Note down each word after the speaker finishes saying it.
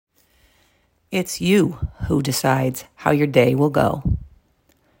It's you who decides how your day will go.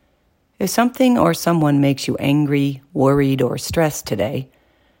 If something or someone makes you angry, worried, or stressed today,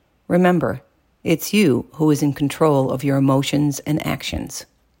 remember, it's you who is in control of your emotions and actions.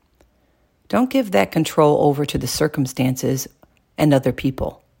 Don't give that control over to the circumstances and other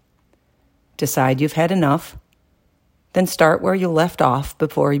people. Decide you've had enough, then start where you left off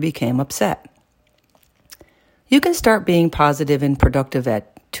before you became upset. You can start being positive and productive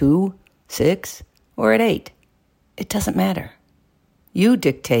at 2, 6, or at 8. It doesn't matter. You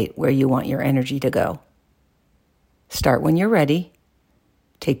dictate where you want your energy to go. Start when you're ready.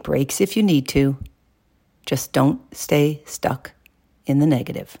 Take breaks if you need to. Just don't stay stuck in the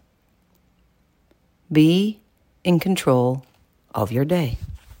negative. Be in control of your day.